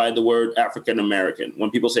offended by the word African American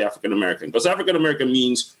when people say African American, because African American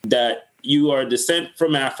means that you are descent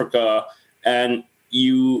from Africa and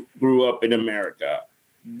you grew up in America.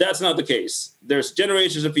 That's not the case. There's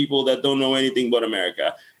generations of people that don't know anything but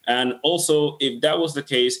America. And also, if that was the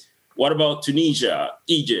case, what about Tunisia,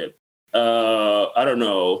 Egypt, I don't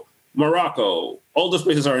know, Morocco? All those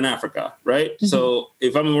places are in Africa, right? Mm-hmm. So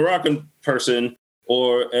if I'm a Moroccan person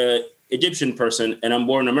or an Egyptian person and I'm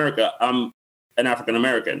born in America, I'm an African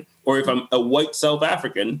American. Or if I'm a white South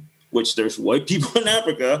African, which there's white people in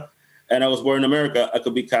Africa, and I was born in America, I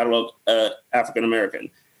could be cataloged African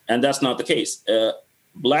American. And that's not the case.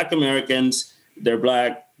 Black Americans, they're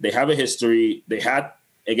Black, they have a history. They had,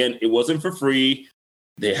 again, it wasn't for free.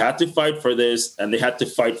 They had to fight for this, and they had to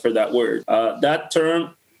fight for that word. That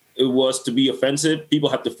term, it was to be offensive. People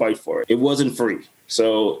had to fight for it. It wasn't free.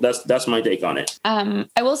 So that's my take on it. I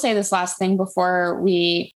will say this last thing before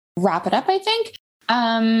we wrap it up, I think.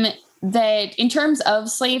 That in terms of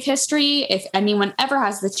slave history, if anyone ever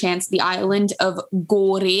has the chance, the island of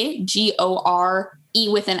Gore, Gore, E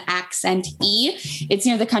with an accent E, it's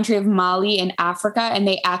near the country of Mali in Africa, and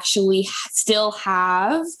they actually still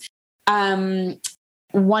have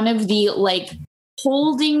one of the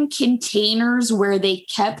holding containers where they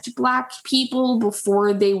kept Black people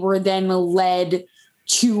before they were then led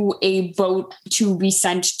to a boat to be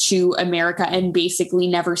sent to America and basically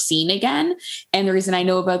never seen again. And the reason I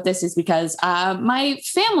know about this is because my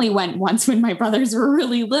family went once when my brothers were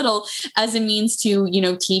really little as a means to,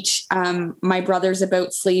 teach my brothers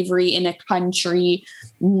about slavery in a country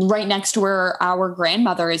right next to where our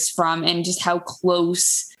grandmother is from, and just how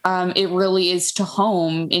close it really is to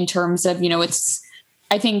home in terms of,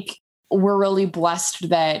 I think we're really blessed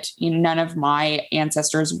that none of my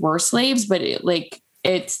ancestors were slaves, but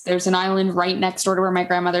there's an island right next door to where my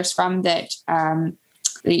grandmother's from that,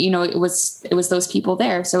 it was those people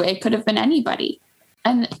there. So it could have been anybody.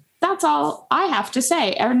 And that's all I have to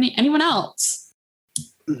say. Anyone else?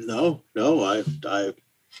 No, I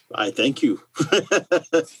thank you.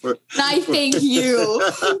 I thank you.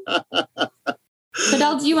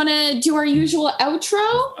 Fidel, do you want to do our usual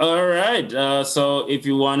outro? All right. So if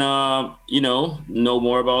you want to, know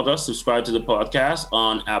more about us, subscribe to the podcast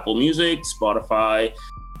on Apple Music, Spotify,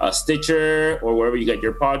 Stitcher, or wherever you get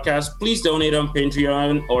your podcast. Please donate on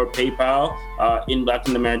Patreon or PayPal in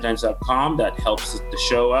blackinthemaritimes.com. That helps the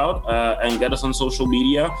show out. And get us on social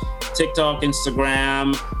media, TikTok,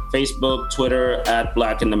 Instagram, Facebook, Twitter,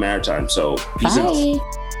 @Black in the Maritime. So peace out.